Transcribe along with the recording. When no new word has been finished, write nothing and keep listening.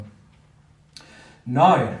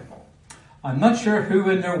Now, I'm not sure who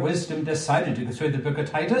in their wisdom decided to go through the book of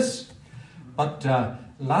Titus, but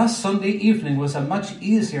last Sunday evening was a much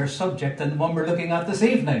easier subject than the one we're looking at this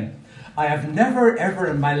evening. I have never ever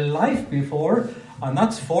in my life before, and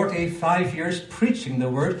that's 45 years preaching the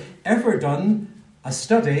word, ever done a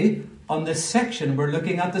study on the section we're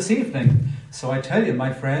looking at this evening. So I tell you,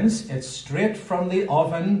 my friends, it's straight from the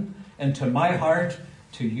oven into my heart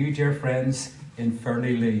to you, dear friends, in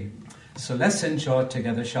Fernie. So let's enjoy it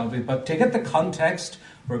together, shall we? But to get the context,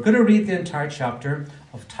 we're going to read the entire chapter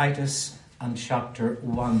of Titus and chapter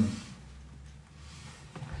 1.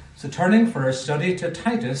 So turning for our study to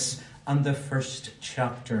Titus and the first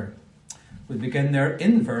chapter. We begin there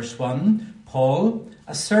in verse 1. Paul,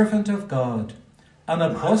 a servant of God, an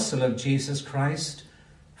apostle of Jesus Christ,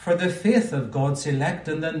 for the faith of God's elect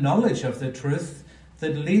and the knowledge of the truth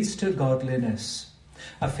that leads to godliness.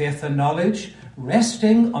 A faith and knowledge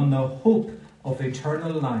resting on the hope of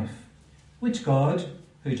eternal life, which God,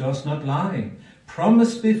 who does not lie,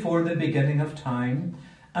 promised before the beginning of time,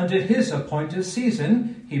 and at his appointed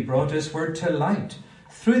season he brought his word to light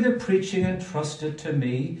through the preaching entrusted to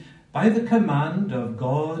me by the command of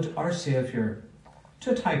God our Saviour.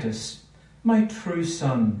 To Titus, my true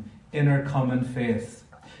son in our common faith,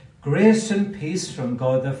 grace and peace from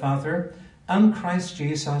God the Father and Christ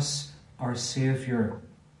Jesus our Saviour.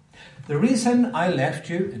 The reason I left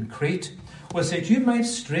you in Crete was that you might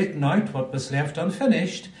straighten out what was left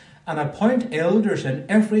unfinished and appoint elders in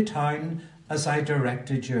every town as I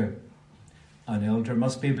directed you. An elder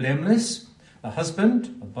must be blameless, a husband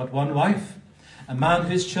of but one wife, a man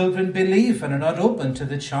whose children believe and are not open to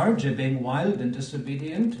the charge of being wild and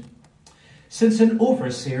disobedient. Since an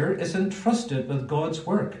overseer is entrusted with God's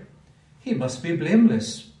work, he must be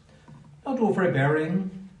blameless, not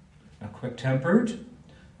overbearing, not quick-tempered,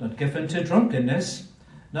 not given to drunkenness,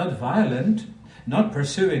 not violent, not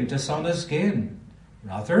pursuing dishonest gain.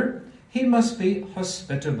 Rather, he must be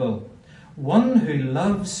hospitable, one who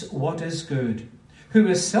loves what is good, who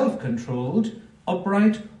is self-controlled,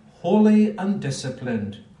 upright, holy, and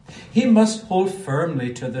disciplined. He must hold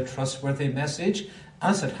firmly to the trustworthy message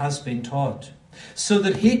as it has been taught, so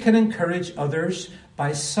that he can encourage others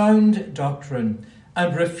by sound doctrine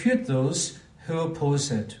and refute those who oppose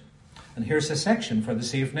it. And here's a section for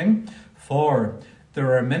this evening. For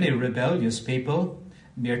there are many rebellious people,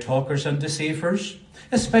 mere talkers and deceivers,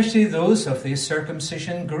 especially those of the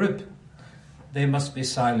circumcision group. They must be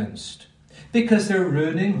silenced, because they're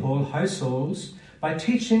ruining whole households by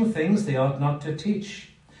teaching things they ought not to teach,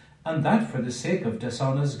 and that for the sake of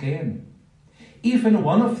dishonest gain. Even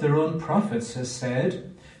one of their own prophets has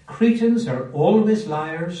said, Cretans are always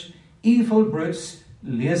liars, evil brutes,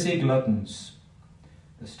 lazy gluttons.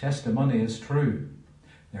 This testimony is true.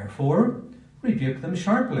 Therefore, rebuke them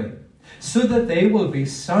sharply, so that they will be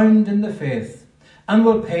sound in the faith, and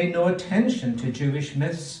will pay no attention to Jewish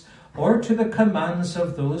myths or to the commands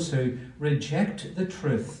of those who reject the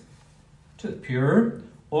truth. To the pure,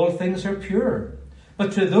 all things are pure,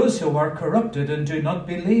 but to those who are corrupted and do not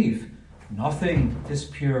believe, nothing is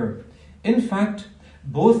pure. In fact,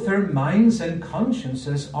 both their minds and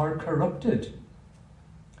consciences are corrupted.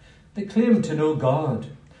 They claim to know God,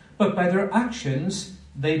 but by their actions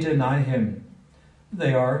they deny him.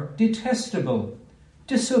 They are detestable,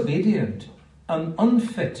 disobedient, and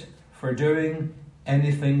unfit for doing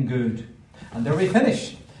anything good. And there we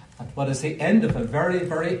finish at what is the end of a very,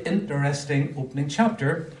 very interesting opening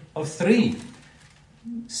chapter of 3,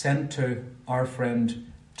 sent to our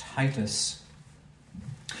friend Titus.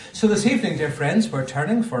 So this evening, dear friends, we're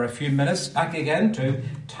turning for a few minutes back again to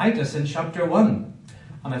Titus in chapter 1.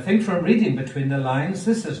 And I think from reading between the lines,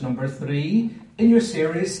 this is number 3 in your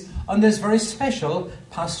series on this very special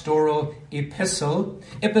pastoral epistle.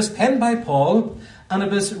 It was penned by Paul, and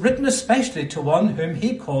it was written especially to one whom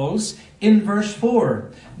he calls, in verse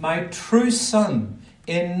 4, my true son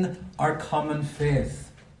in our common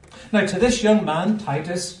faith. Now, to this young man,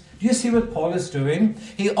 Titus, do you see what Paul is doing?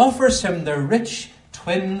 He offers him the rich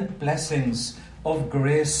twin blessings of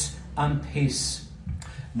grace and peace.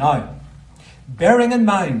 Now, bearing in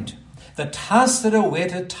mind the task that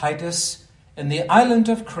awaited Titus in the island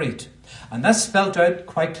of Crete, and that's spelled out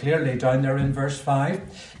quite clearly down there in verse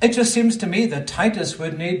 5, it just seems to me that Titus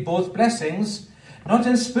would need both blessings, not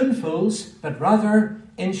in spoonfuls, but rather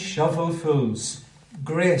in shovelfuls,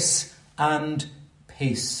 grace and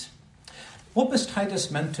peace. What was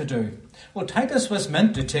Titus meant to do? Well, Titus was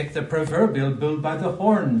meant to take the proverbial bull by the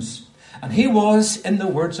horns. And he was, in the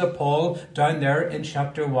words of Paul down there in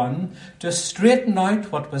chapter 1, to straighten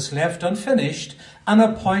out what was left unfinished and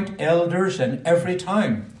appoint elders in every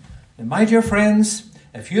town. And my dear friends,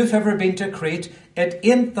 If you've ever been to Crete, it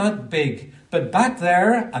ain't that big. But back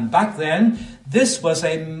there and back then, this was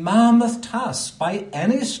a mammoth task by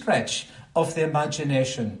any stretch of the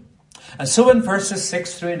imagination. And so in verses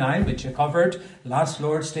 6 through 9, which you covered last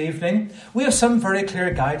Lord's evening, we have some very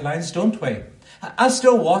clear guidelines, don't we? As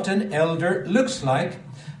to what an elder looks like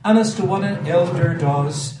and as to what an elder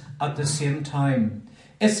does at the same time.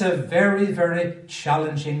 It's a very, very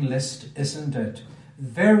challenging list, isn't it?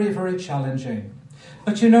 Very, very challenging.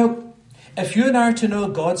 But you know, if you and I are to know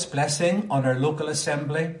God's blessing on our local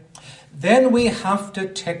assembly, then we have to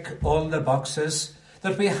tick all the boxes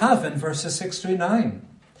that we have in verses 6 through 9.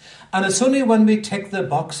 And it's only when we tick the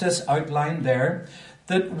boxes outlined there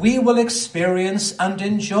that we will experience and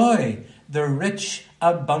enjoy the rich,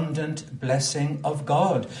 abundant blessing of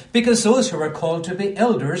God. Because those who are called to be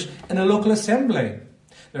elders in a local assembly,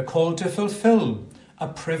 they're called to fulfill a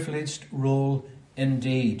privileged role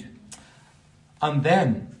indeed. And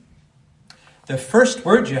then, the first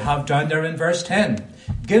word you have down there in verse 10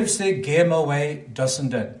 gives the game away,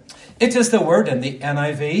 doesn't it? It is the word in the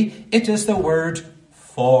NIV, it is the word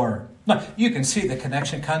for. Now, you can see the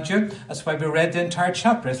connection, can't you? That's why we read the entire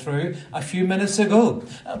chapter through a few minutes ago.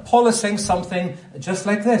 Paul is saying something just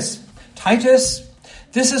like this. Titus,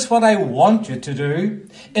 this is what I want you to do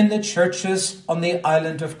in the churches on the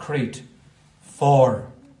island of Crete. For... ...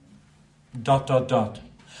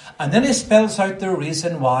 And then he spells out the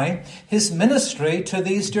reason why his ministry to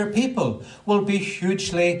these dear people will be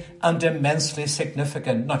hugely and immensely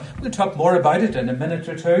significant. Now, we'll talk more about it in a minute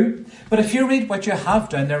or two. But if you read what you have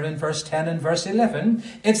down there in verse 10 and verse 11,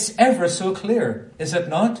 it's ever so clear, is it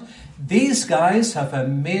not? These guys have a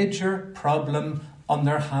major problem on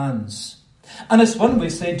their hands. And it's one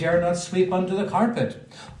which they dare not sweep under the carpet,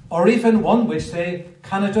 or even one which they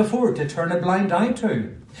cannot afford to turn a blind eye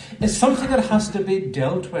to. It's something that has to be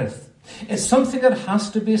dealt with. It's something that has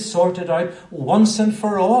to be sorted out once and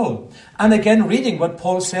for all. And again, reading what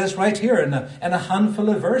Paul says right here in a handful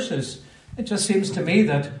of verses, it just seems to me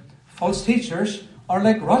that false teachers are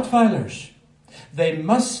like Rottweilers. They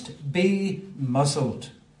must be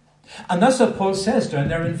muzzled. And that's what Paul says down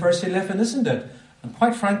there in verse 11, isn't it? And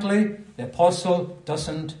quite frankly, the apostle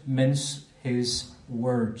doesn't mince his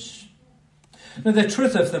words. Now, the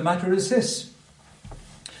truth of the matter is this,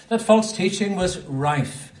 that false teaching was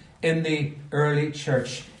rife in the early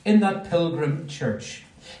church, in that pilgrim church.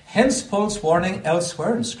 Hence Paul's warning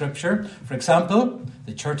elsewhere in Scripture. For example,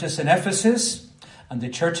 the churches in Ephesus and the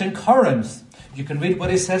church in Corinth. You can read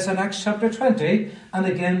what he says in Acts chapter 20 and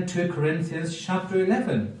again 2 Corinthians chapter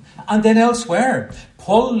 11. And then elsewhere,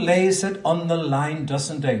 Paul lays it on the line,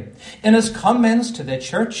 doesn't he? In his comments to the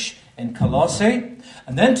church in Colossae,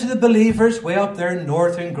 and then to the believers way up there in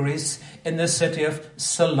northern Greece in the city of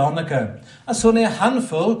Salonica. That's only a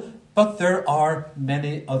handful, but there are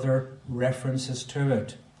many other references to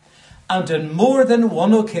it. And in more than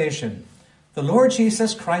one occasion, the Lord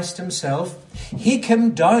Jesus Christ himself, he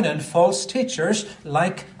came down on false teachers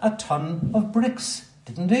like a ton of bricks,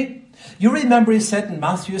 didn't he? You remember he said in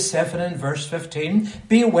Matthew 7 and verse 15,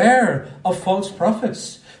 beware of false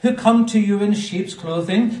prophets who come to you in sheep's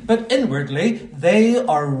clothing, but inwardly they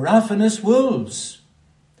are ravenous wolves.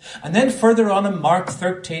 And then further on in Mark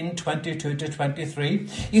 13, 22 to 23,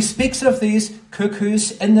 he speaks of these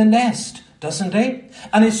cuckoos in the nest, doesn't he?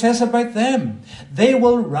 And he says about them, they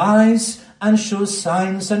will rise and show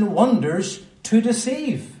signs and wonders to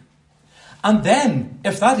deceive. And then,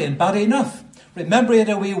 if that ain't bad enough, remember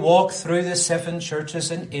that we walk through the 7 churches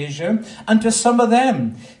in Asia, and to some of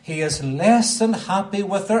them, he is less than happy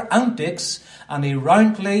with their antics, and he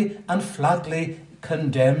roundly and flatly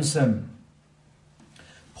condemns them.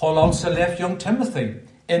 Paul also left young Timothy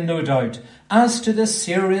in no doubt as to the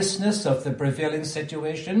seriousness of the prevailing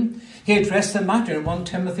situation. He addressed the matter in 1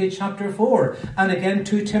 Timothy chapter 4 and again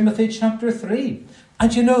 2 Timothy chapter 3.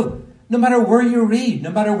 And you know, no matter where you read, no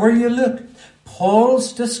matter where you look,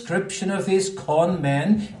 Paul's description of these con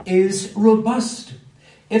men is robust.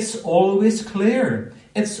 It's always clear.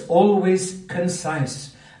 It's always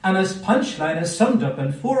concise. And his punchline is summed up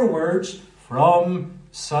in 4 words, from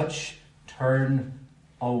such turn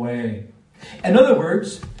away. In other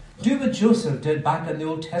words, do what Joseph did back in the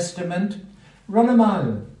Old Testament. Run a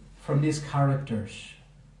mile from these characters.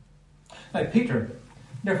 Now, Peter,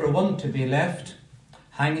 never one to be left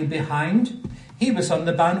hanging behind. He was on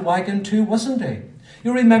the bandwagon too, wasn't he?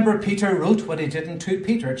 You remember Peter wrote what he did in 2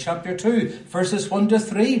 Peter chapter 2, verses 1 to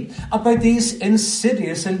 3, about these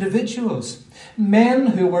insidious individuals. Men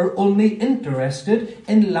who were only interested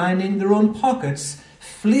in lining their own pockets,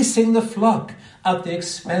 fleecing the flock at the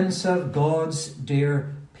expense of God's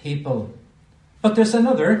dear people. But there's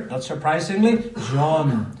another, not surprisingly,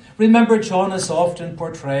 John. Remember, John is often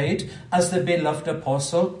portrayed as the beloved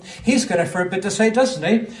apostle. He's got a fair bit to say, doesn't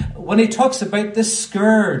he? When he talks about the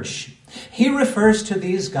scourge, he refers to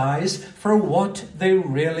these guys for what they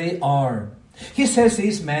really are. He says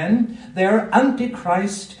these men, they're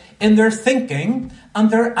antichrist in their thinking and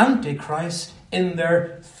they're antichrist in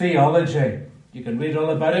their theology. You can read all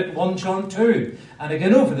about it in 1 John 2 and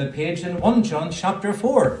again over the page in 1 John chapter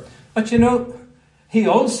 4. But he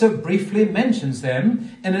also briefly mentions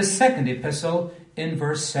them in his second epistle in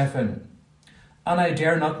verse 7. And I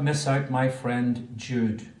dare not miss out my friend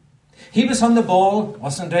Jude. He was on the ball,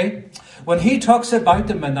 wasn't he? When he talks about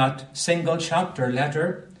them in that single chapter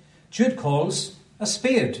letter, Jude calls a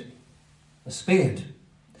spade. A spade.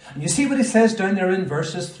 And you see what he says down there in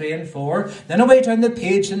verses 3 and 4. Then away down the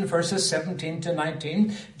page in verses 17 to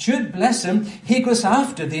 19. Jude, bless him, he goes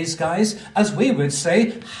after these guys, as we would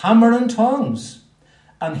say, hammer and tongs.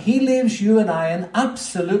 And he leaves you and I in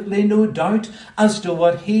absolutely no doubt as to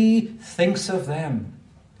what he thinks of them.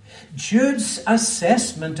 Jude's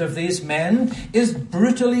assessment of these men is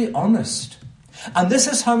brutally honest. And this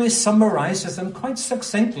is how he summarizes them quite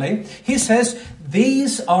succinctly. He says,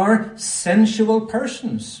 these are sensual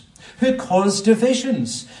persons who cause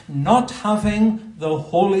divisions, not having the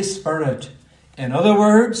Holy Spirit. In other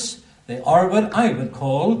words, they are what I would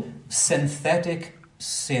call synthetic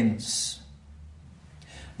saints.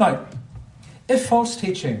 Now, if false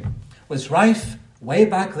teaching was rife way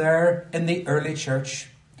back there in the early church,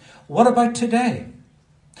 what about today?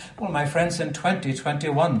 Well, my friends, in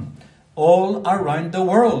 2021, all around the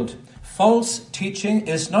world, false teaching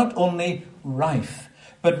is not only rife,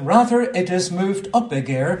 but rather it has moved up a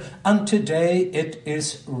gear, and today it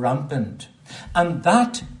is rampant. And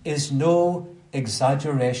that is no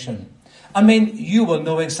exaggeration. I mean, you will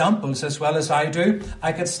know examples as well as I do.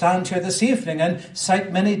 I could stand here this evening and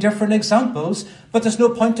cite many different examples, but there's no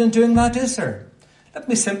point in doing that, is there? Let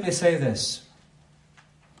me simply say this.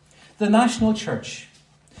 The National Church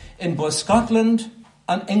in both Scotland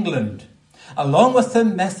and England, along with the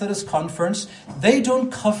Methodist Conference, they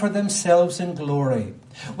don't cover themselves in glory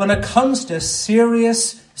when it comes to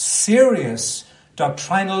serious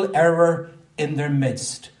doctrinal error in their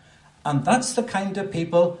midst. And that's the kind of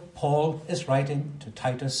people Paul is writing to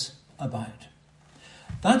Titus about.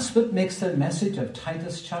 That's what makes the message of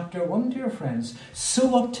Titus chapter 1, dear friends,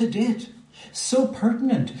 so up to date, so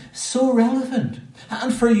pertinent, so relevant.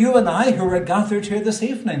 And for you and I who are gathered here this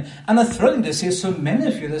evening, and it's thrilling to see so many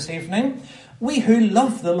of you this evening, we who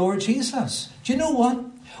love the Lord Jesus, do you know what?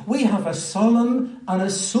 We have a solemn and a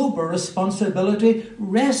sober responsibility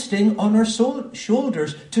resting on our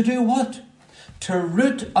shoulders to do what? To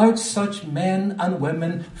root out such men and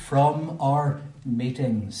women from our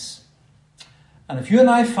meetings. And if you and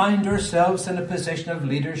I find ourselves in a position of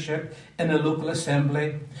leadership in a local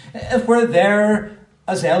assembly, if we're there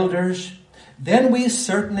as elders, then we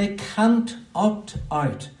certainly can't opt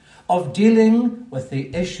out of dealing with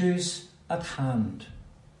the issues at hand.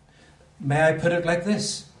 May I put it like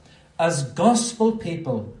this? As gospel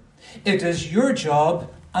people, it is your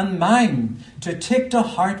job and mine to take to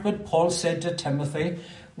heart what Paul said to Timothy.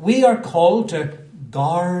 We are called to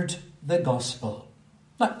guard the gospel.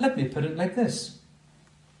 Now, let me put it like this.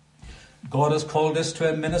 God has called us to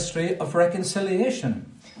a ministry of reconciliation.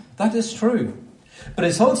 That is true. But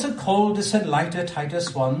he's also called us in light of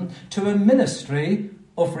Titus 1 to a ministry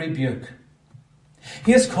of rebuke.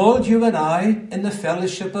 He has called you and I in the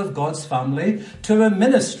fellowship of God's family to a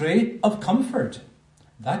ministry of comfort.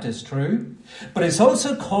 That is true. But he's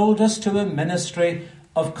also called us to a ministry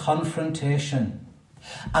of confrontation.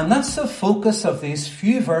 And that's the focus of these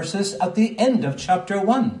few verses at the end of chapter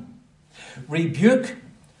 1. Rebuke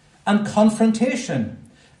and confrontation.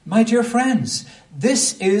 My dear friends,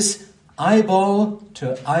 this is eyeball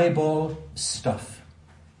to eyeball stuff.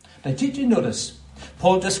 Now, did you notice?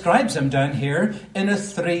 Paul describes them down here in a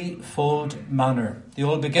threefold manner. They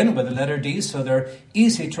all begin with the letter D, so they're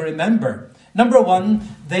easy to remember. Number 1,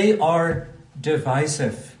 they are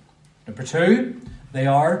divisive. Number 2, they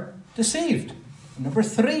are deceived. Number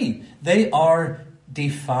 3, they are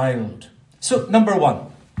defiled. So, number 1.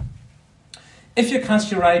 If you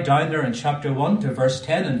cast your eye down there in chapter 1 to verse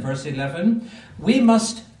 10 and verse 11, we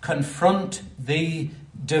must confront the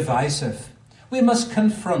divisive. We must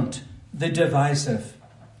confront the divisive.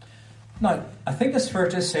 Now, I think it's fair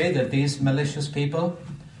to say that these malicious people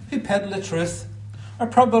who peddle the truth are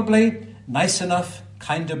probably nice enough,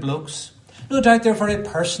 kind of blokes. No doubt they're very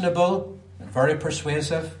personable and very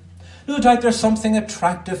persuasive. No doubt there's something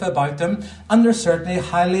attractive about them, and they're certainly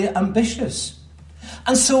highly ambitious.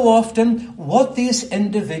 And so often, what these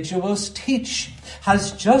individuals teach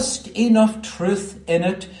has just enough truth in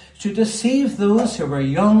it to deceive those who are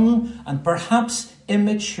young and perhaps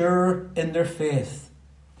immature in their faith.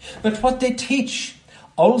 But what they teach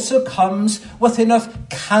also comes with enough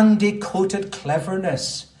candy-coated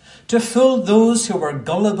cleverness to fool those who are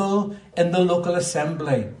gullible in the local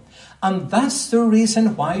assembly. And that's the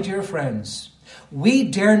reason why, dear friends, we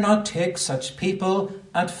dare not take such people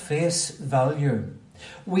at face value.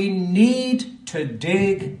 We need to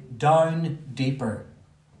dig down deeper.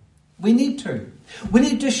 We need to. We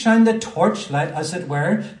need to shine the torchlight, as it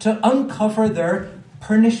were, to uncover their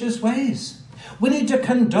pernicious ways. We need to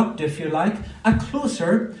conduct, if you like, a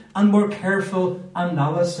closer and more careful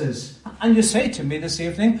analysis. And you say to me this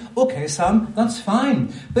evening, okay, Sam, that's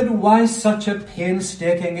fine, but why such a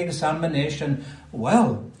painstaking examination?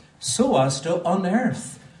 Well, so as to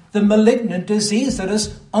unearth the malignant disease that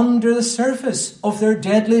is under the surface of their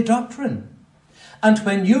deadly doctrine. And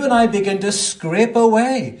when you and I begin to scrape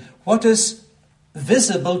away what is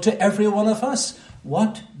visible to every one of us,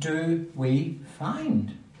 what do we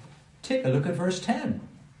find? Take a look at verse 10.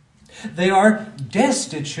 They are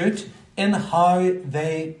destitute in how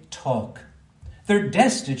they talk. They're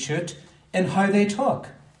destitute in how they talk.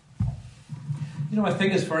 You know, I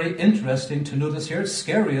think it's very interesting to notice here, it's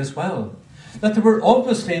scary as well, that there were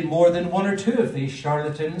obviously more than one or two of these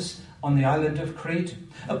charlatans on the island of Crete.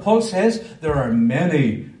 Paul says there are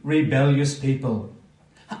many rebellious people.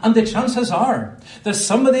 And the chances are that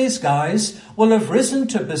some of these guys will have risen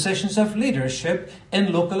to positions of leadership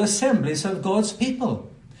in local assemblies of God's people.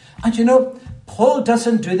 And you know, Paul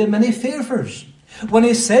doesn't do them any favours when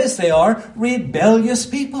he says they are rebellious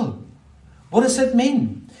people. What does it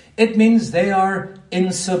mean? It means they are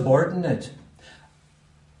insubordinate.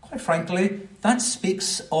 Quite frankly, that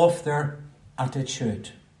speaks of their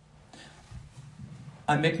attitude.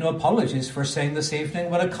 I make no apologies for saying this evening,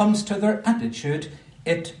 when it comes to their attitude,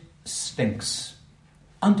 it stinks.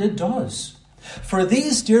 And it does. For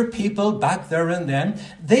these dear people back there and then,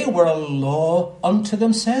 they were a law unto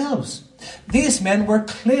themselves. These men were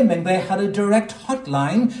claiming they had a direct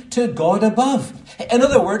hotline to God above. In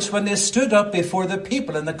other words, when they stood up before the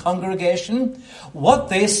people in the congregation, what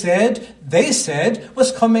they said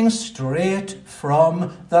was coming straight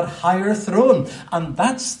from that higher throne. And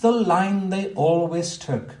that's the line they always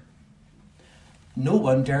took. No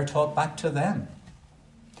one dare talk back to them.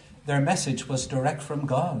 Their message was direct from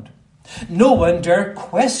God. No one dare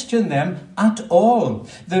question them at all.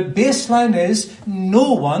 The baseline is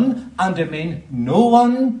no one, and I mean no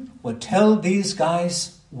one, would tell these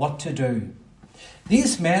guys what to do.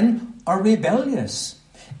 These men are rebellious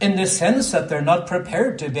in the sense that they're not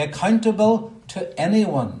prepared to be accountable to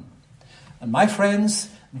anyone. And my friends,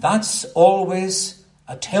 that's always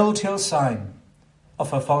a telltale sign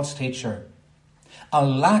of a false teacher. A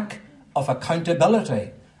lack of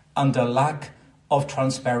accountability and a lack of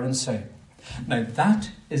transparency. Now that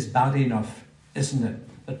is bad enough, isn't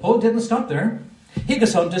it? But Paul didn't stop there. He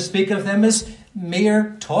goes on to speak of them as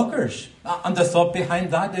mere talkers. And the thought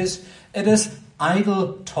behind that is, it is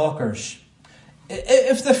idle talkers.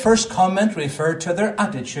 If the first comment referred to their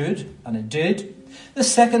attitude, and it did, the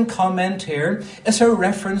second comment here is a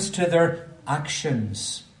reference to their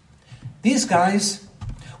actions. These guys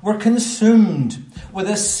were consumed with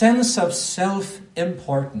a sense of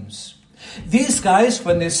self-importance. These guys,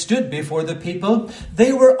 when they stood before the people,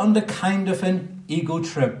 they were on the kind of an ego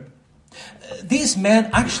trip. These men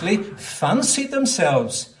actually fancied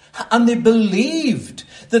themselves, and they believed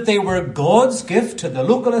that they were God's gift to the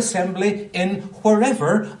local assembly in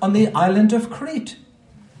wherever on the island of Crete.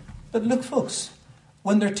 But look, folks,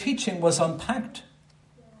 when their teaching was unpacked,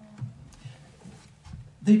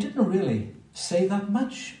 they didn't really say that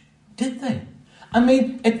much, did they? I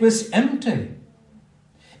mean, it was empty.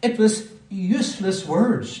 It was useless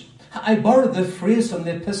words. I borrowed the phrase from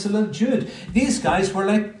the Epistle of Jude. These guys were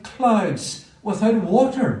like clouds without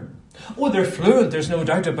water. Oh, they're fluent, there's no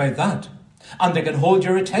doubt about that. And they can hold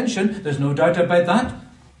your attention, there's no doubt about that.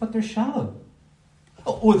 But they're shallow.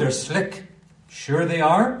 Oh, they're slick. Sure they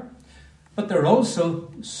are. But they're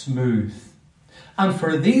also smooth. And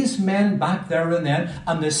for these men back there and then,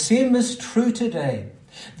 and the same is true today,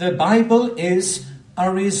 the Bible is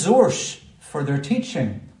a resource for their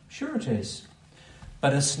teaching. Sure it is.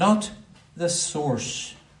 But it's not the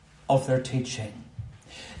source of their teaching.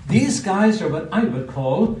 These guys are what I would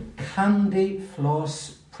call candy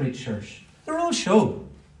floss preachers. They're all show.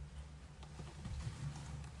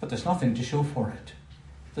 But there's nothing to show for it.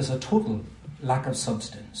 There's a total lack of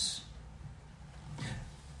substance.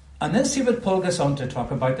 And then see what Paul goes on to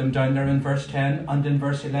talk about them down there in verse 10 and in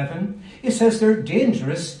verse 11. He says they're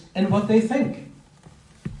dangerous in what they think.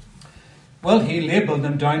 Well, he labelled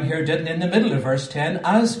them down here, didn't he, in the middle of verse 10,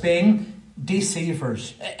 as being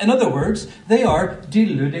deceivers. In other words, they are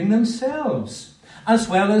deluding themselves. As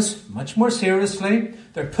well as, much more seriously,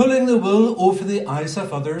 they're pulling the wool over the eyes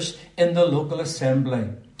of others in the local assembly.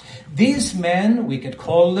 These men, we could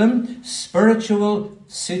call them spiritual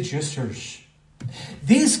seducers.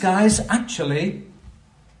 These guys actually,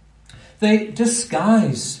 they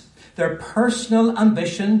disguise their personal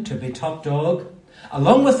ambition to be top dog,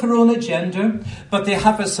 along with their own agenda, but they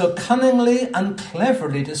have it so cunningly and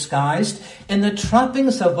cleverly disguised in the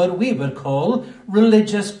trappings of what we would call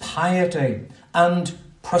religious piety and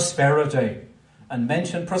prosperity. And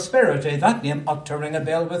mention prosperity, that name ought to ring a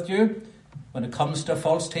bell with you when it comes to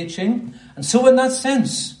false teaching. And so in that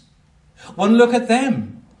sense, one look at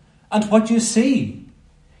them, and what you see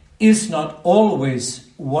is not always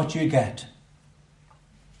what you get.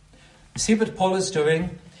 See what Paul is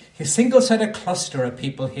doing? He singles out a cluster of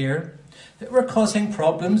people here that were causing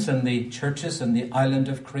problems in the churches in the island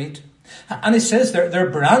of Crete. And he says they're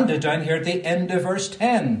branded down here at the end of verse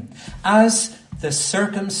 10 as the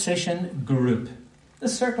circumcision group. The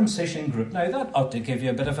circumcision group. Now that ought to give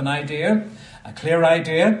you a bit of an idea, a clear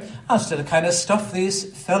idea, as to the kind of stuff these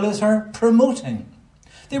fellows are promoting.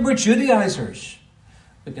 They were Judaizers.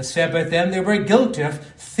 We could say about them they were guilty of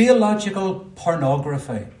theological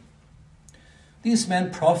pornography. These men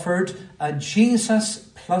proffered a Jesus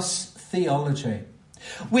plus theology,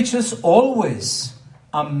 which is always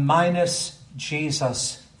a minus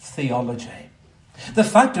Jesus theology. The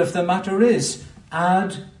fact of the matter is,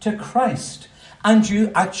 add to Christ, and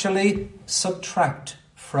you actually subtract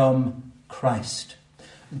from Christ.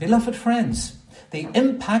 Beloved friends, the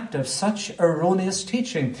impact of such erroneous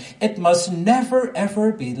teaching, it must never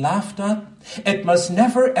ever be laughed at. It must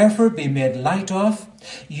never ever be made light of.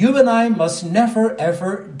 You and I must never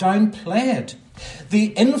ever downplay it. The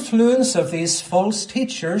influence of these false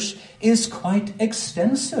teachers is quite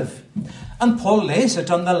extensive. And Paul lays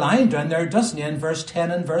it on the line down there, doesn't he, in verse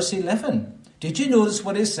 10 and verse 11. Did you notice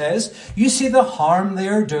what he says? You see the harm they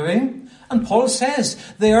are doing? And Paul says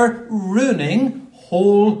they are ruining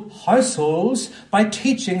whole households by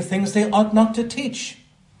teaching things they ought not to teach.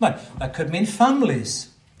 Now, that could mean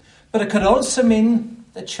families, but it could also mean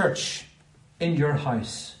the church in your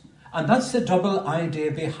house. And that's the double idea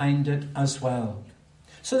behind it as well.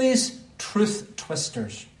 So these truth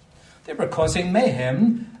twisters, they were causing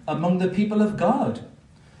mayhem among the people of God.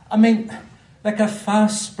 I mean, like a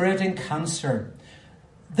fast-spreading cancer.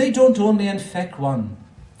 They don't only infect one,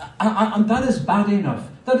 and that is bad enough.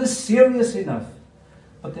 That is serious enough.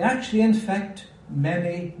 But they actually infect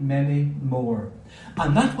many, many more.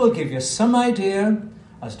 And that will give you some idea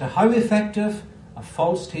as to how effective a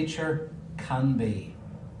false teacher can be.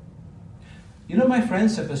 You know, my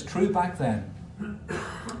friends, it was true back then.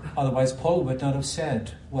 Otherwise, Paul would not have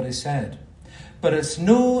said what he said. But it's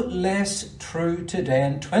no less true today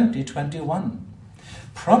in 2021.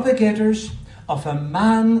 Propagators of a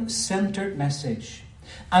man-centered message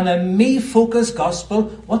and a me-focused gospel,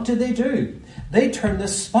 what do? They turn the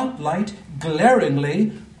spotlight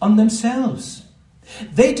glaringly on themselves.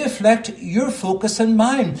 They deflect your focus and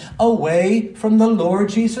mine away from the Lord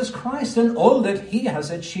Jesus Christ and all that he has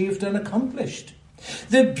achieved and accomplished.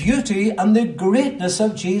 The beauty and the greatness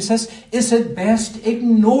of Jesus is at best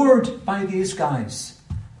ignored by these guys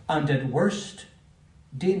and at worst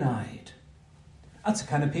denied. That's the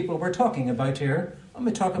kind of people we're talking about here when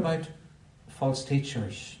we talk about false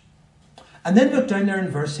teachers. And then look down there in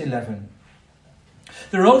verse 11.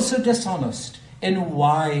 They're also dishonest in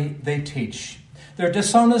why they teach. They're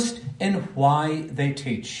dishonest in why they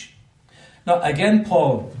teach. Now, again,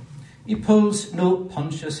 Paul, he pulls no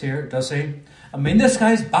punches here, does he? I mean, this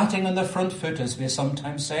guy's batting on the front foot, as we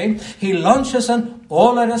sometimes say. He launches an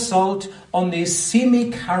all-out assault on these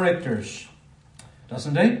seamy characters,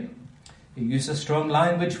 doesn't he? He uses strong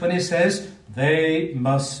language when he says, they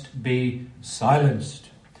must be silenced.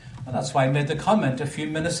 And that's why I made the comment a few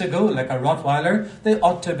minutes ago, like a Rottweiler, they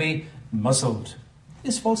ought to be muzzled.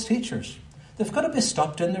 These false teachers, they've got to be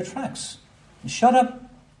stopped in their tracks. Shut up.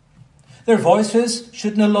 Their voices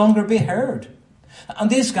should no longer be heard.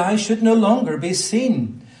 And these guys should no longer be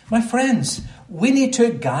seen. My friends, we need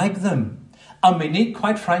to gag them. And we need,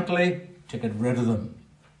 quite frankly, to get rid of them.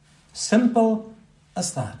 Simple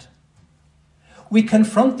as that. We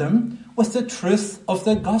confront them with the truth of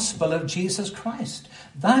the gospel of Jesus Christ.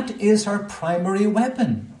 That is our primary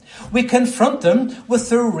weapon. We confront them with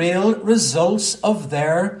the real results of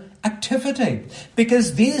their activity.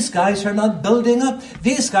 Because these guys are not building up.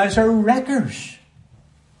 These guys are wreckers.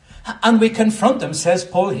 And we confront them, says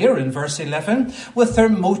Paul here in verse 11, with their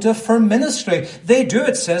motive for ministry. They do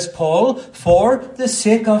it, says Paul, for the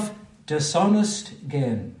sake of dishonest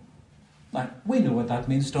gain. Now, we know what that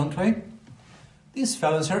means, don't we? These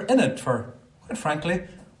fellows are in it for, quite frankly,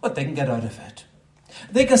 what they can get out of it.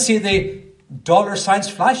 They can see the dollar signs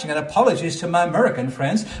flashing, and apologies to my American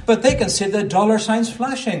friends, but they can see the dollar signs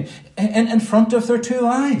flashing in front of their two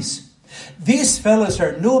eyes. These fellows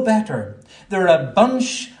are no better. They're a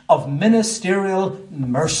bunch of ministerial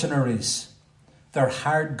mercenaries. They're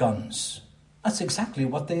hired guns. That's exactly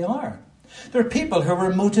what they are. They're people who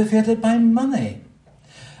were motivated by money.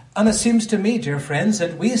 And it seems to me, dear friends,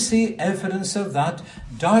 that we see evidence of that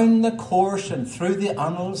down the course and through the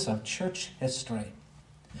annals of church history.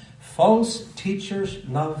 False teachers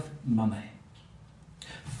love money.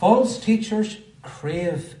 False teachers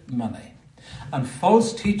crave money. And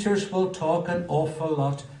false teachers will talk an awful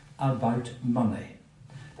lot about money.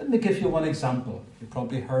 Let me give you one example you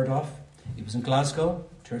probably heard of. He was in Glasgow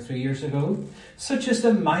 2 or 3 years ago. Such is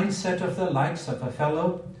the mindset of the likes of a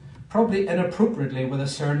fellow, probably inappropriately with a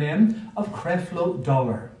surname, of Creflo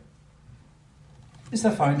Dollar. He's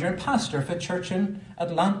the founder and pastor of a church in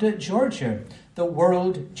Atlanta, Georgia, the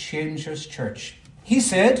World Changers Church. He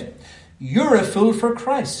said, "You're a fool for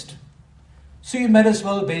Christ, so you might as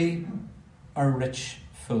well be a rich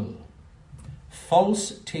fool."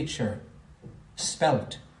 False teacher,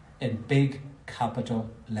 spelt in big capital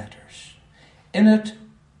letters. In it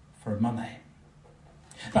for money.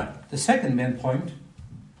 Now, the second main point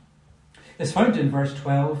is found in verse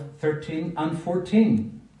 12, 13 and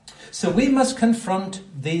 14. So we must confront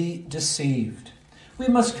the deceived. We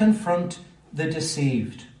must confront the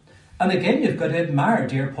deceived. And again, you've got to admire,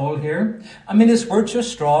 dear Paul, here. I mean, his words are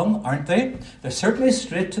strong, aren't they? They're certainly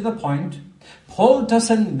straight to the point. Paul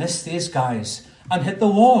doesn't miss these guys and hit the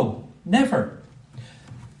wall. Never.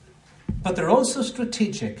 But they're also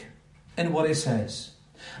strategic in what he says,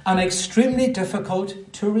 and extremely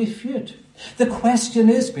difficult to refute. The question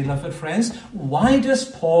is, beloved friends, why does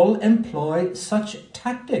Paul employ such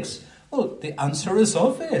tactics? Well, the answer is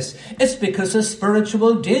obvious. It's because the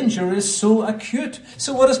spiritual danger is so acute.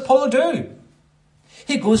 So what does Paul do?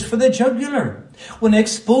 He goes for the jugular when he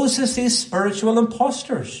exposes these spiritual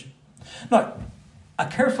impostors. Now, a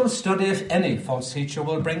careful study of any false teacher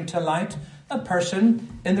will bring to light a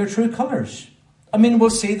person in their true colours. I mean, we'll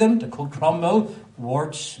see them, to quote Cromwell,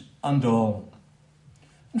 warts and all.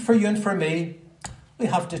 And for you and for me, we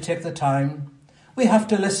have to take the time. We have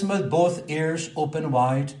to listen with both ears open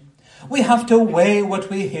wide. We have to weigh what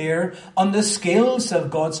we hear on the scales of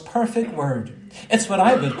God's perfect word. It's what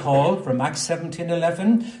I would call, from Acts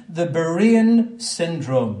 17:11, the Berean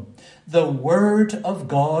syndrome. The word of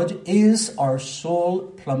God is our sole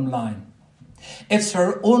plumb line. It's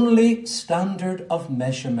our only standard of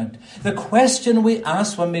measurement. The question we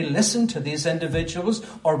ask when we listen to these individuals,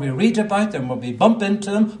 or we read about them, or we bump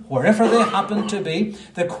into them, wherever they happen to be,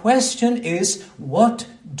 the question is, what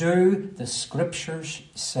do the scriptures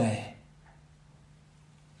say?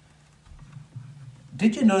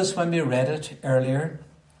 Did you notice when we read it earlier?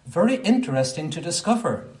 Very interesting to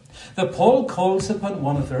discover that Paul calls upon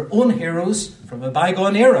one of their own heroes from a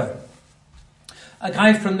bygone era. A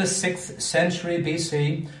guy from the 6th century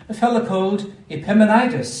BC, a fellow called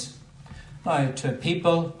Epimenides. Now, to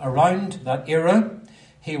people around that era,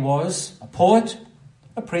 he was a poet,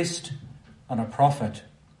 a priest, and a prophet.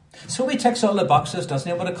 So he ticks all the boxes,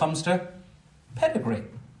 doesn't he, when it comes to pedigree.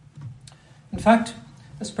 In fact,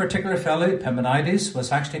 this particular fellow, Epimenides,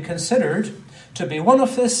 was actually considered to be one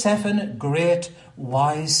of the 7 great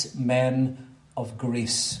wise men of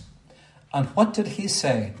Greece. And what did he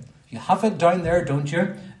say? You have it down there, don't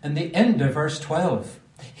you? In the end of verse 12.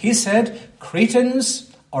 He said,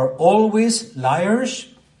 Cretans are always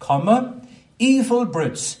liars, comma, evil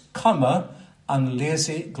brutes, comma, and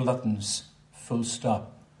lazy gluttons, full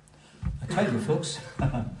stop. I tell you, folks,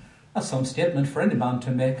 that's some statement for any man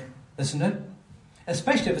to make, isn't it?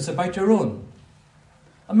 Especially if it's about your own.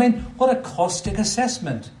 I mean, what a caustic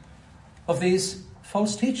assessment of these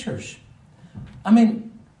false teachers. I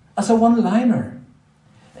mean, as a one-liner.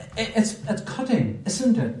 It's cutting,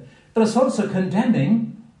 isn't it? But it's also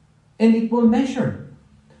condemning in equal measure.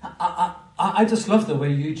 I just love the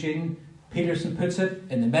way Eugene Peterson puts it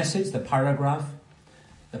in the message, the paragraph,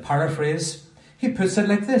 the paraphrase. He puts it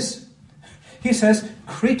like this. He says,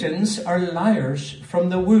 Cretans are liars from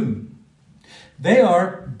the womb. They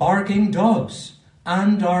are barking dogs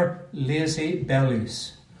and are lazy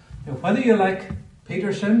bellies. Now, whether you like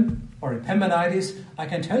Peterson or Epimenides, I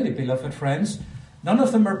can tell you, beloved friends, None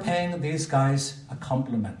of them are paying these guys a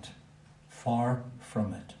compliment. Far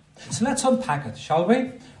from it. So let's unpack it, shall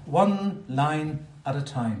we? One line at a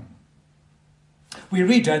time. We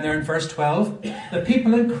read down there in verse 12, the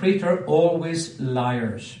people in Crete are always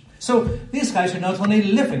liars. So these guys are not only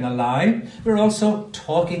living a lie, they're also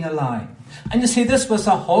talking a lie. And you see, this was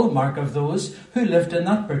a hallmark of those who lived in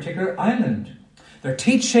that particular island. Their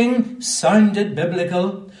teaching sounded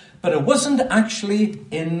biblical, but it wasn't actually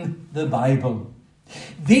in the Bible.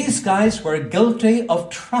 These guys were guilty of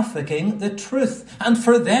trafficking the truth. And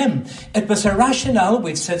for them, it was a rationale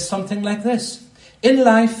which said something like this. In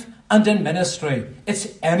life and in ministry, it's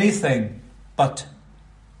anything but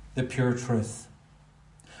the pure truth.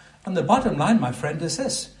 And the bottom line, my friend, is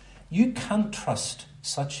this. You can't trust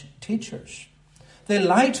such teachers. They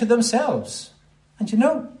lie to themselves. And you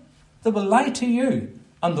know, they will lie to you.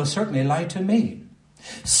 And they'll certainly lie to me.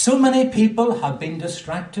 So many people have been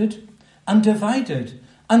distracted and divided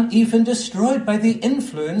and even destroyed by the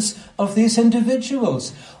influence of these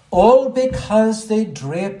individuals. All because they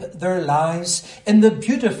drape their lives in the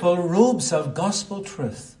beautiful robes of gospel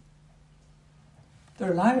truth.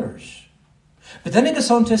 They're liars. But then he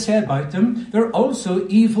goes on to say about them, they're also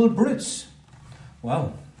evil brutes.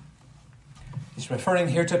 Well, he's referring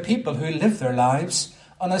here to people who live their lives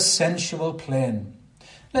on a sensual plane.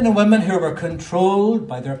 Men and women who were controlled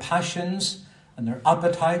by their passions and their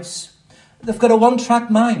appetites. They've got a one-track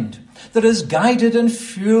mind that is guided and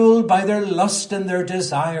fueled by their lust and their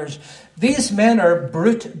desires. These men are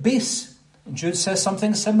brute beasts. Jude says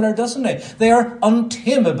something similar, doesn't he? They are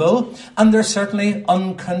untamable and they're certainly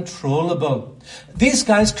uncontrollable. These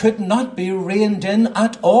guys could not be reined in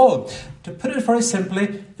at all. To put it very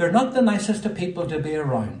simply, they're not the nicest of people to be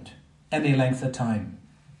around any length of time.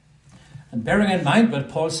 And bearing in mind what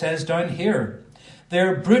Paul says down here,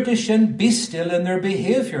 they're brutish and bestial in their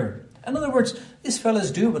behaviour. In other words, these fellas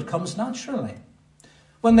do what comes naturally.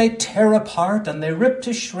 When they tear apart and they rip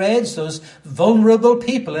to shreds those vulnerable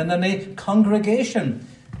people in any congregation,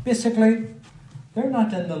 basically, they're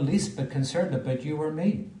not in the least bit concerned about you or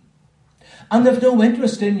me. And they've no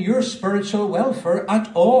interest in your spiritual welfare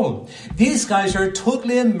at all. These guys are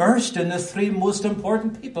totally immersed in the three most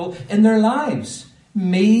important people in their lives.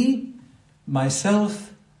 Me,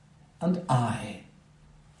 myself, and I.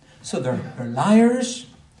 So they're liars,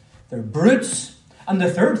 they're brutes, and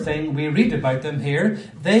the third thing we read about them here,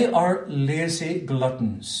 they are lazy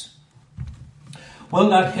gluttons. Well,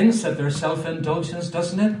 that hints at their self-indulgence,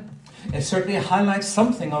 doesn't it? It certainly highlights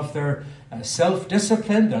something of their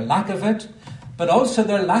self-discipline, their lack of it, but also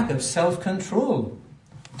their lack of self-control.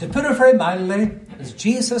 To put it very mildly, as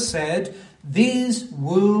Jesus said, these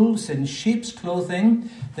wolves in sheep's clothing,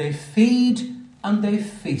 they feed and they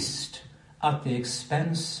feast at the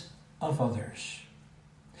expense of others.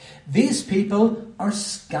 These people are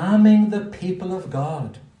scamming the people of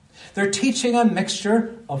God. They're teaching a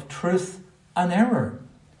mixture of truth and error.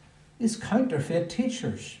 These counterfeit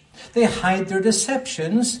teachers, they hide their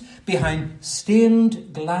deceptions behind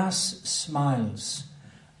stained glass smiles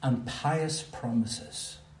and pious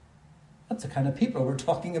promises. That's the kind of people we're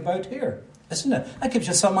talking about here, isn't it? That gives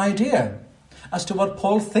you some idea as to what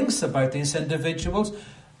Paul thinks about these individuals.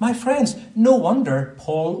 My friends, no wonder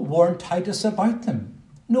Paul warned Titus about them.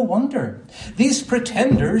 No wonder. These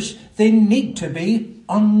pretenders, they need to be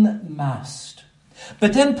unmasked.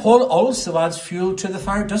 But then Paul also adds fuel to the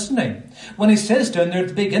fire, doesn't he? When he says down there at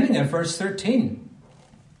the beginning of verse 13,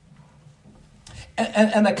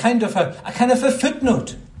 and a kind of a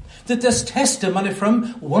footnote, that this testimony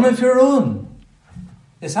from one of your own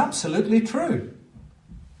is absolutely true.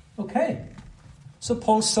 Okay. So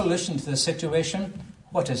Paul's solution to the situation,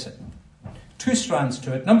 what is it? Two strands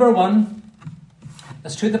to it. Number one,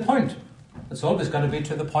 it's to the point. It's always got to be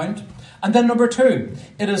to the point. And then number two,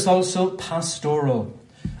 it is also pastoral.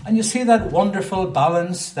 And you see that wonderful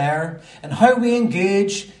balance there in how we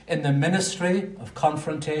engage in the ministry of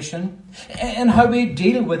confrontation, in how we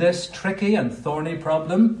deal with this tricky and thorny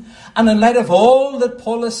problem. And in light of all that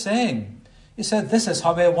Paul is saying, he said, this is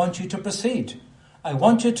how I want you to proceed. I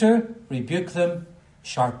want you to rebuke them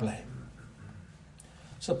sharply.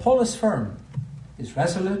 So Paul is firm. He's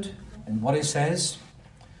resolute in what he says.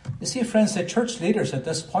 You see, friends, the church leaders at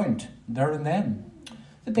this point, there and then,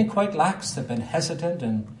 they've been quite lax. They've been hesitant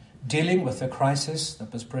in dealing with the crisis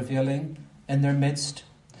that was prevailing in their midst.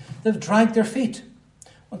 They've dragged their feet.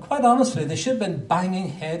 When quite honestly, they should have been banging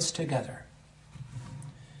heads together.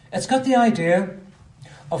 It's got the idea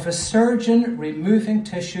of a surgeon removing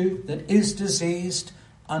tissue that is diseased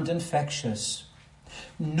and infectious.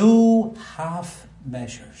 No half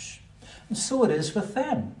measures. And so it is with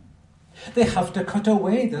them. They have to cut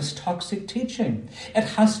away this toxic teaching. It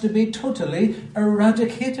has to be totally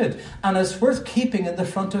eradicated, and it's worth keeping in the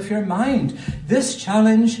front of your mind. This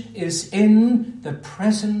challenge is in the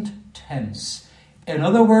present tense. In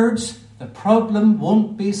other words, the problem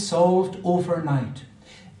won't be solved overnight.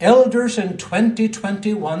 Elders in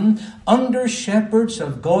 2021, under shepherds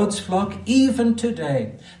of God's flock, even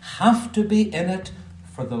today, have to be in it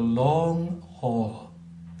for the long haul.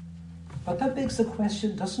 But that begs the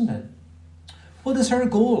question, doesn't it? What is our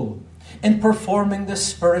goal in performing this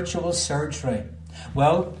spiritual surgery?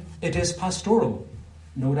 Well, it is pastoral.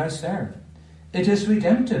 No doubt there. It is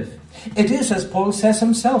redemptive. It is, as Paul says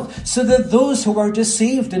himself, so that those who are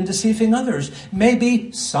deceived and deceiving others may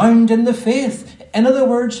be sound in the faith. In other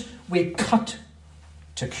words, we cut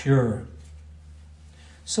to cure.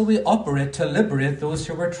 So we operate to liberate those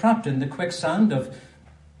who are trapped in the quicksand of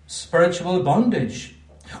spiritual bondage.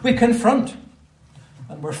 We confront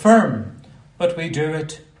and we're firm, but we do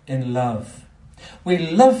it in love. We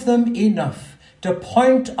love them enough to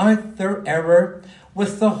point out their error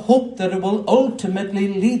with the hope that it will ultimately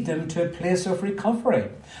lead them to a place of recovery,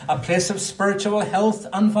 a place of spiritual health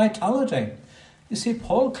and vitality. You see,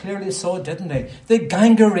 Paul clearly saw, didn't he, the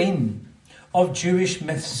gangrene of Jewish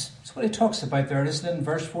myths. That's what he talks about there, isn't it, in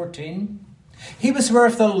verse 14? He was aware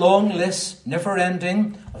of the long list,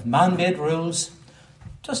 never-ending, of man-made rules.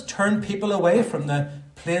 Just turn people away from the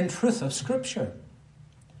plain truth of Scripture.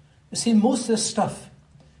 You see, most of this stuff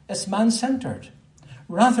is man-centered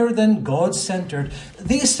rather than God-centered.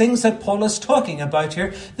 These things that Paul is talking about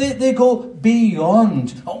here, they go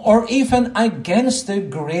beyond or even against the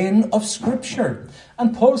grain of Scripture.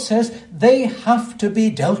 And Paul says they have to be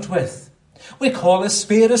dealt with. We call a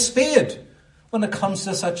spade when it comes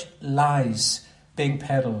to such lies being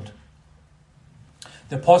peddled.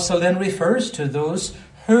 The apostle then refers to those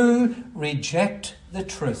who reject the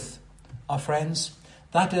truth. Oh, friends,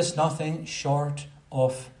 that is nothing short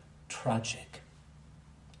of tragic.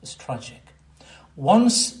 It's tragic.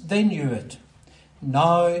 Once they knew it,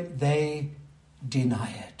 now they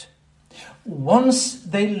deny it. Once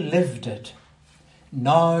they lived it,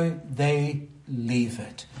 now they leave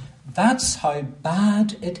it. That's how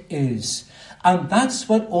bad it is. And that's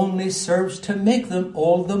what only serves to make them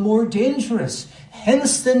all the more dangerous.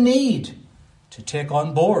 Hence the need to take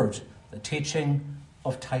on board the teaching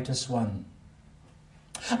of Titus 1.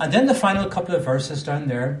 And then the final couple of verses down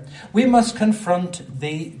there, we must confront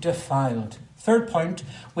the defiled. Third point,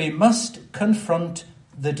 we must confront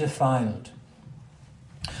the defiled.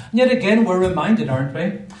 And yet again, we're reminded, aren't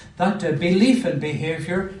we, that belief and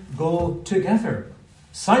behaviour go together.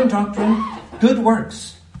 Sound doctrine, good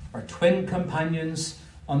works are twin companions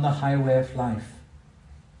on the highway of life.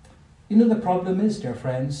 You know, the problem is, dear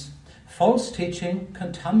friends, false teaching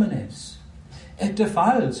contaminates. It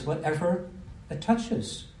defiles whatever it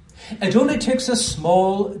touches. It only takes a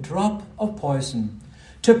small drop of poison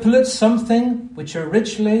to pollute something which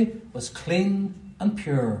originally was clean and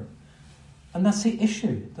pure. And that's the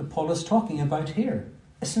issue that Paul is talking about here,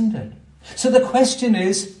 isn't it? So the question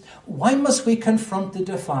is, why must we confront the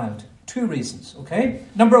defiled? Two reasons, okay?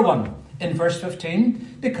 Number one, in verse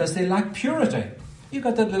 15, because they lack purity. You've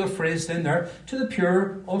got that little phrase in there, to the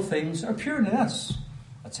pure, all things are pure. Now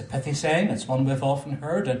that's a pithy saying. It's one we've often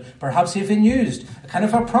heard and perhaps even used. A kind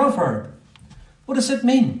of a proverb. What does it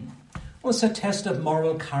mean? Well, it's a test of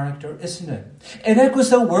moral character, isn't it? It echoes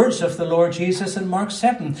the words of the Lord Jesus in Mark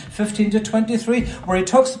 7, 15 to 23, where he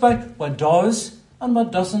talks about what does and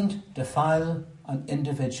what doesn't defile an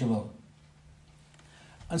individual.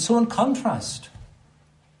 And so in contrast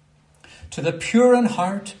to the pure in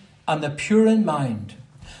heart and the pure in mind,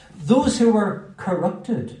 those who are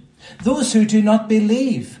corrupted, those who do not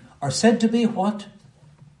believe, are said to be what?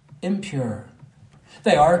 Impure.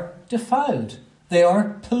 They are defiled. They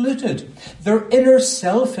are polluted. Their inner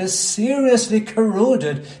self is seriously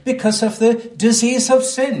corroded because of the disease of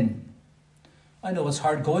sin. I know it's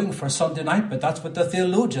hard going for Sunday night, but that's what the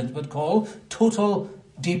theologians would call total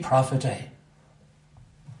depravity.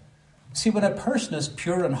 See, when a person is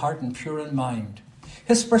pure in heart and pure in mind,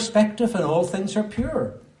 his perspective in all things are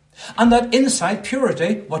pure. And that inside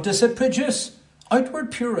purity, what does it produce?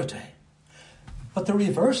 Outward purity. But the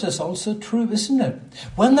reverse is also true, isn't it?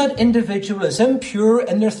 When that individual is impure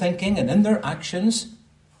in their thinking and in their actions,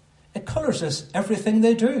 it colours everything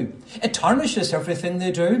they do. It tarnishes everything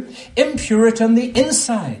they do. Impurity on the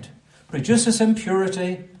inside produces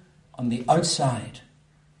impurity on the outside.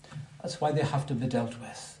 That's why they have to be dealt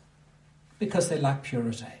with, because they lack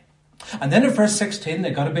purity. And then in verse 16,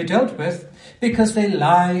 they've got to be dealt with because they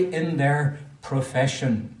lie in their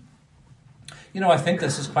profession. You know, I think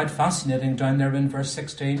this is quite fascinating down there in verse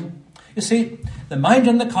 16. You see, the mind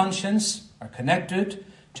and the conscience are connected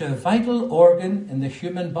to a vital organ in the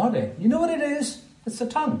human body. You know what it is? It's the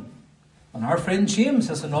tongue. And our friend James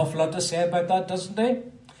has an awful lot to say about that, doesn't he?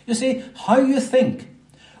 You see, how you think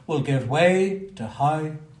will give way to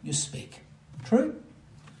how you speak. True?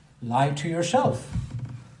 Lie to yourself,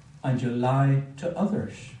 and you'll lie to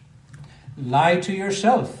others. Lie to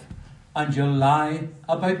yourself, and you'll lie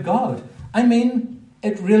about God. I mean,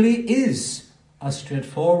 it really is as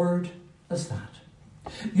straightforward as that.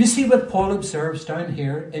 You see what Paul observes down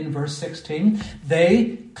here in verse 16?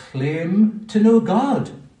 They claim to know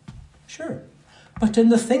God. Sure. But in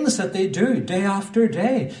the things that they do day after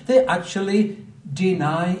day, they actually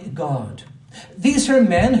deny God. These are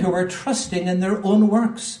men who are trusting in their own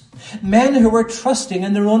works. Men who are trusting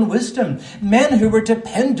in their own wisdom. Men who are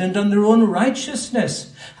dependent on their own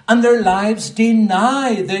righteousness. And their lives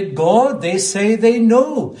deny the God they say they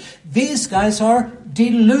know. These guys are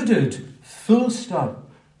deluded. Full stop.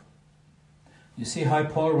 You see how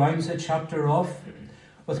Paul rounds the chapter off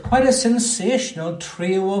with quite a sensational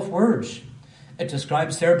trio of words. It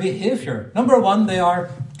describes their behavior. Number one, they are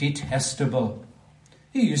detestable.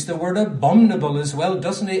 He used the word abominable as well,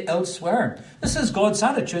 doesn't he, elsewhere? This is God's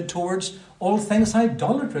attitude towards all things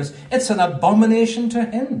idolatrous. It's an abomination to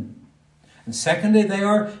him. And secondly, they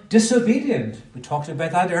are disobedient. We talked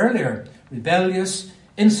about that earlier. Rebellious,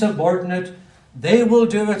 insubordinate. They will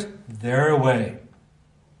do it their way.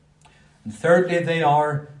 And thirdly, they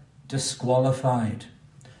are disqualified.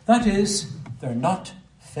 That is, they're not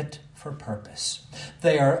fit for purpose.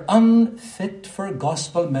 They are unfit for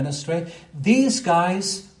gospel ministry. These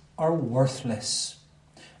guys are worthless.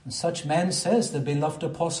 And such men, says the beloved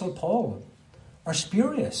Apostle Paul, are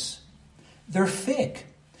spurious. They're fake.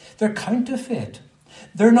 They're counterfeit.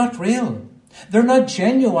 They're not real. They're not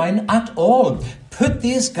genuine at all. Put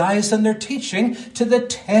these guys and their teaching to the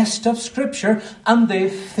test of Scripture, and they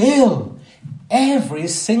fail every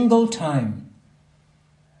single time.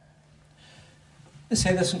 I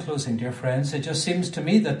say this in closing, dear friends. It just seems to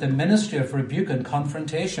me that the ministry of rebuke and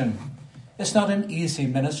confrontation is not an easy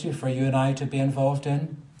ministry for you and I to be involved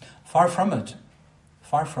in. Far from it.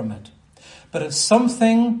 Far from it. But it's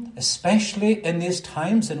something, especially in these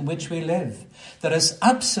times in which we live, that is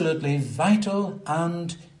absolutely vital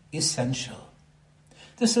and essential.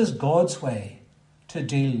 This is God's way to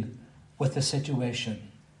deal with the situation.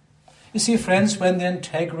 You see, friends, when the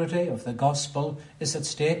integrity of the gospel is at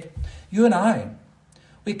stake, you and I,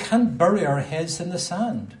 we can't bury our heads in the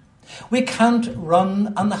sand. We can't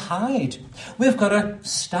run and hide. We've got to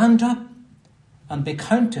stand up and be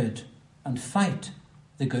counted and fight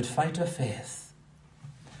the good fight of faith.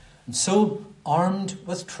 And so, armed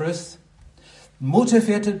with truth,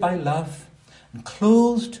 motivated by love, and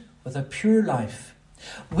clothed with a pure life,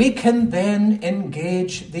 we can then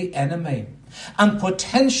engage the enemy and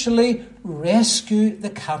potentially rescue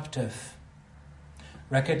the captive.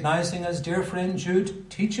 Recognizing, as dear friend Jude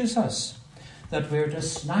teaches us, that we're to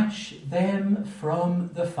snatch them from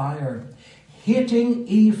the fire, hating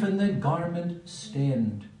even the garment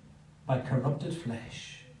stained by corrupted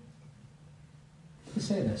flesh. To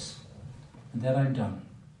say this, and then I'm done.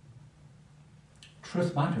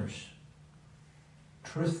 Truth matters.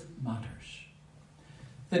 Truth matters.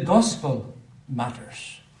 The gospel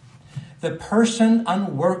matters. The person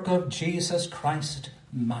and work of Jesus Christ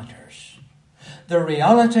matters. The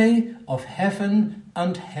reality of heaven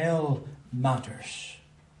and hell matters.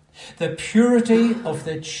 The purity of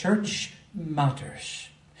the church matters.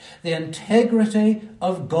 The integrity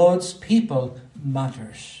of God's people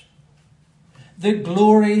matters. The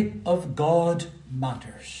glory of God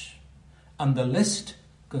matters. And the list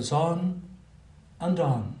goes on and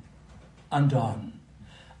on and on.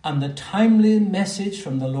 And the timely message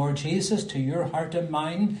from the Lord Jesus to your heart and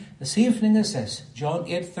mind this evening is this, John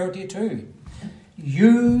 8:32.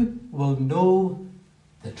 You will know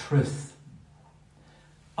the truth,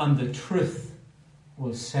 and the truth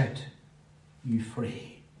will set you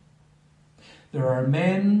free. There are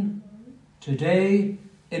men today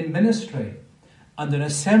in ministry and in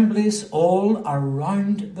assemblies all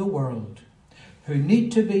around the world who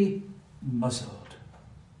need to be muzzled.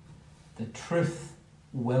 The truth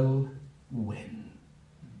will win.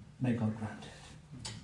 May God grant it.